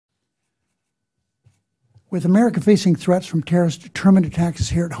With America facing threats from terrorists determined attacks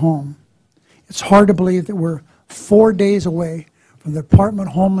here at home, it's hard to believe that we're 4 days away from the Department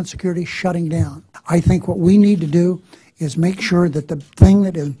of Homeland Security shutting down. I think what we need to do is make sure that the thing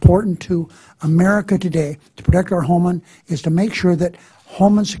that is important to America today to protect our homeland is to make sure that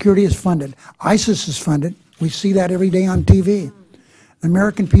Homeland Security is funded. ISIS is funded. We see that every day on TV. The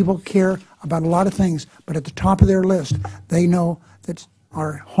American people care about a lot of things, but at the top of their list, they know that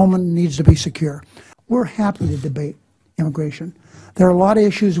our homeland needs to be secure. We're happy to debate immigration. There are a lot of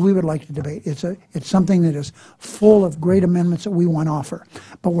issues we would like to debate. It's something that is full of great amendments that we want to offer.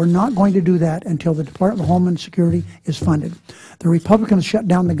 But we're not going to do that until the Department of Homeland Security is funded. The Republicans shut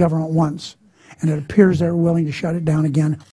down the government once, and it appears they're willing to shut it down again